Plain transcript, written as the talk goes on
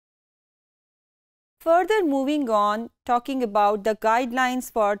Further moving on, talking about the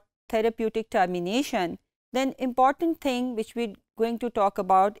guidelines for therapeutic termination, then important thing which we're going to talk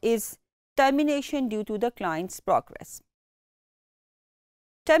about is termination due to the client's progress.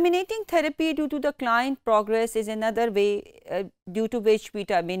 Terminating therapy due to the client progress is another way due to which we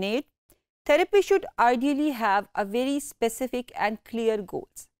terminate. Therapy should ideally have a very specific and clear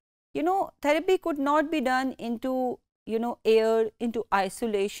goals. Therapy could not be done into, air, into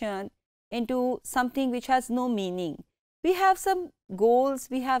isolation, into something which has no meaning. We have some goals,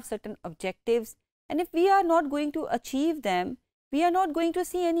 we have certain objectives, and if we are not going to achieve them, we are not going to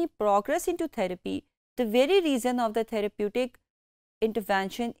see any progress into therapy. The very reason of the therapeutic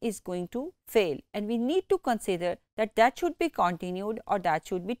intervention is going to fail, and we need to consider that that should be continued or that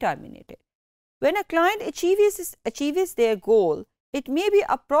should be terminated. When a client achieves their goal, it may be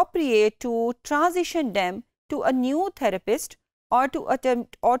appropriate to transition them to a new therapist or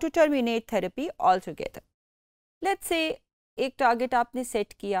to terminate therapy altogether. Let's say एक target आपने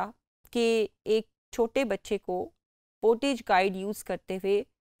set किया कि एक छोटे बच्चे को पोटेज guide use करते हुए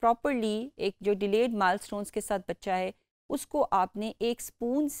प्रॉपरली एक जो डिलेड माइलस्टोन्स के साथ बच्चा है उसको आपने एक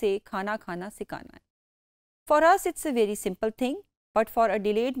स्पून से खाना खाना सिखाना है. For us it's a very simple thing, but for a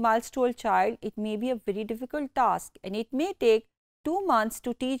delayed milestone child, it may be a very difficult task and it may take 2 months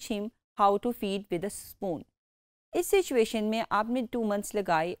to teach him how to feed with a spoon. इस situation में आपने 2 months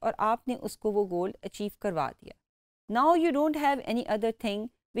लगाए और आपने उसको वो goal achieve करवा दिया. Now you don't have any other thing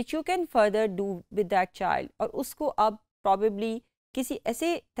which you can further do with that child और उसको अब probably किसी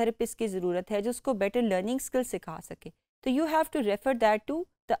ऐसे थेरेपिस्ट की ज़रूरत है जो उसको बेटर लर्निंग स्किल सिखा सके. तो you have to refer that to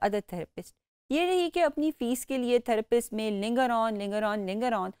the other therapist. ये नहीं कि अपनी फ़ीस के लिए थेरेपिस्ट में लिंगर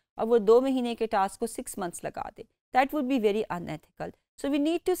ऑन और वो 2 महीने के टास्क को 6 months लगा दे. That would be very unethical. So we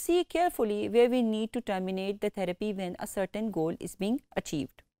need to see carefully where we need to terminate the therapy when a certain goal is being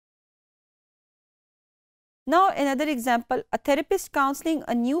achieved. Now another example, a therapist counseling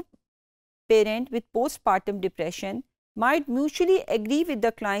a new parent with postpartum depression might mutually agree with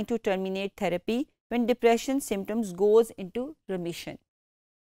the client to terminate therapy when depression symptoms goes into remission.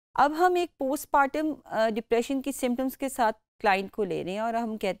 अब हम एक postpartum depression की symptoms के साथ client को ले रहे हैं और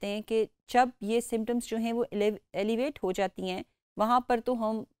हम कहते हैं कि जब ये सिम्टम्स जो हैं वो एलिवेट हो जाती हैं वहाँ पर तो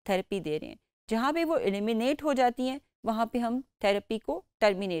हम थेरेपी दे रहे हैं, जहाँ पे वो एलिमिनेट हो जाती हैं वहाँ पे हम थेरेपी को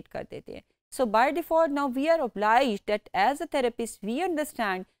टर्मिनेट कर देते हैं. सो by default now we are obliged that as a therapist we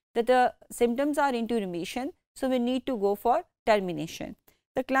understand that the symptoms are into remission, so we need to go for termination.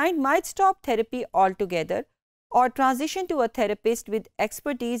 The client might stop therapy all together और transition to a therapist with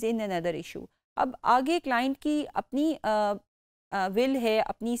expertise in another issue. अब आगे client की अपनी will है,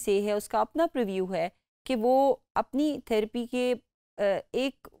 अपनी से है, उसका अपना प्रीव्यू है कि वो अपनी थेरेपी के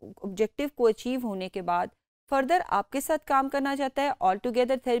एक ऑब्जेक्टिव को अचीव होने के बाद फर्दर आपके साथ काम करना चाहता है, ऑल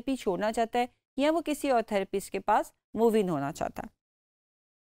टुगेदर थेरेपी छोड़ना चाहता है या वो किसी और थेरेपिस्ट के पास मूव इन होना चाहता है.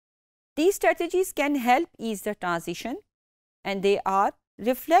 These strategies can help ease the transition and they are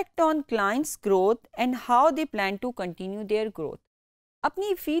reflect on clients' growth and how they plan to continue their growth.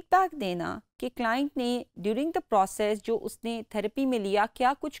 अपनी फीडबैक देना कि क्लाइंट ने ड्यूरिंग द प्रोसेस जो उसने थेरेपी में लिया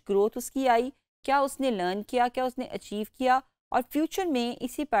क्या कुछ ग्रोथ उसकी आई, क्या उसने लर्न किया, क्या उसने अचीव किया और फ्यूचर में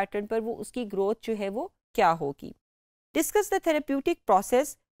इसी पैटर्न पर वो उसकी ग्रोथ जो है वो क्या होगी. Discuss the therapeutic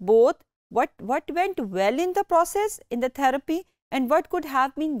process, both what went well in the process in the therapy and what could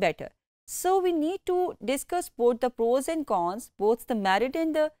have been better. So we need to discuss both the pros and cons, both the merit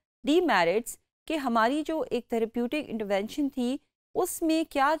and the demerits कि हमारी जो एक therapeutic intervention थी उसमें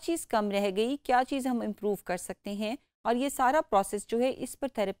क्या चीज़ कम रह गई, क्या चीज़ हम इम्प्रूव कर सकते हैं और ये सारा प्रोसेस जो है इस पर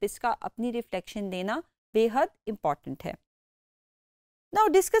थेरेपिस्ट का अपनी रिफ्लेक्शन देना बेहद इम्पॉर्टेंट है. Now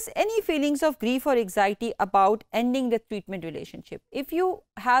discuss any feelings of grief or anxiety about ending the treatment relationship. If you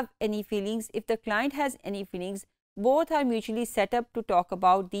have any feelings, if the client has any feelings, both are mutually set up to talk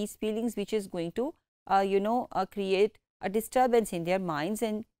about these feelings which is going to create a disturbance in their minds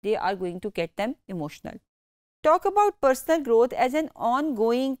and they are going to get them emotional. Talk about personal growth as an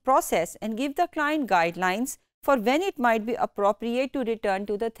ongoing process and give the client guidelines for when it might be appropriate to return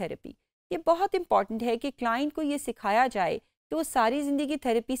to the therapy. ये बहुत important है कि client को ये सिखाया जाए कि वो सारी ज़िंदगी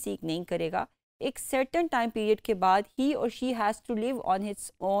थेरेपी सीख नहीं करेगा. एक certain time period के बाद he or she has to live on its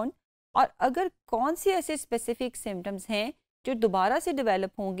own और अगर कौन से ऐसे स्पेसिफिक सिम्टम्स हैं जो दोबारा से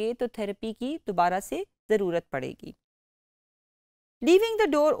डेवलप होंगे तो थेरेपी की दोबारा से ज़रूरत पड़ेगी. Leaving the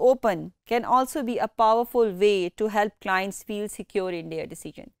door open can also be a powerful way to help clients feel secure in their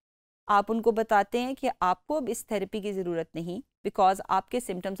decision. आप उनको बताते हैं कि आपको अब इस थेरेपी की ज़रूरत नहीं बिकॉज आपके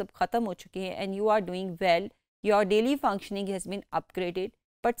सिम्टम्स अब ख़त्म हो चुके हैं and you are doing well, your daily functioning has been upgraded,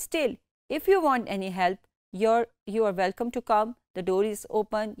 but still if you want any help you are welcome to come. The door is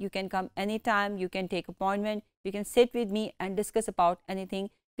open. You can come anytime. You can take appointment. You can sit with me and discuss about anything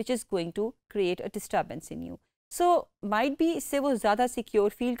which is going to create a disturbance in you. So might be इससे वो ज़्यादा secure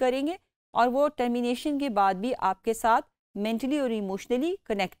feel करेंगे और वो termination के बाद भी आपके साथ मेंटली और इमोशनली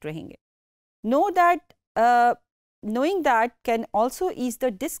कनेक्ट रहेंगे. Knowing that can also ease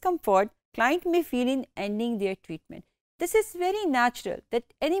the discomfort client may feel in ending their treatment. This is very natural that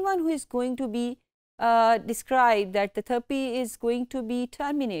anyone who is going to be described that the therapy is going to be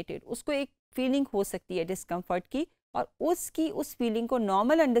terminated, उसको एक feeling हो सकती है discomfort की, और उसकी उस feeling को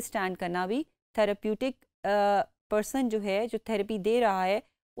नॉर्मल अंडरस्टैंड करना भी थेरेप्यूटिक पर्सन जो है, जो थेरेपी दे रहा है,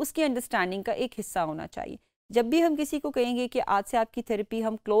 उसकी अंडरस्टैंडिंग का एक हिस्सा होना चाहिए. जब भी हम किसी को कहेंगे कि आज से आपकी थेरेपी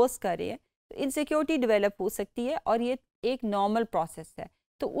हम क्लोज कर रहे हैं, तो इनसिक्योरिटी डेवलप हो सकती है और ये एक नॉर्मल प्रोसेस है,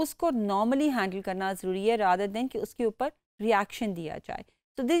 तो उसको नॉर्मली हैंडल करना ज़रूरी है रादर देन कि उसके ऊपर रिएक्शन दिया जाए.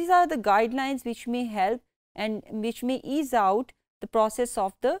 So these are the guidelines which may help and which may ease out the process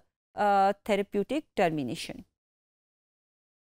of the therapeutic termination.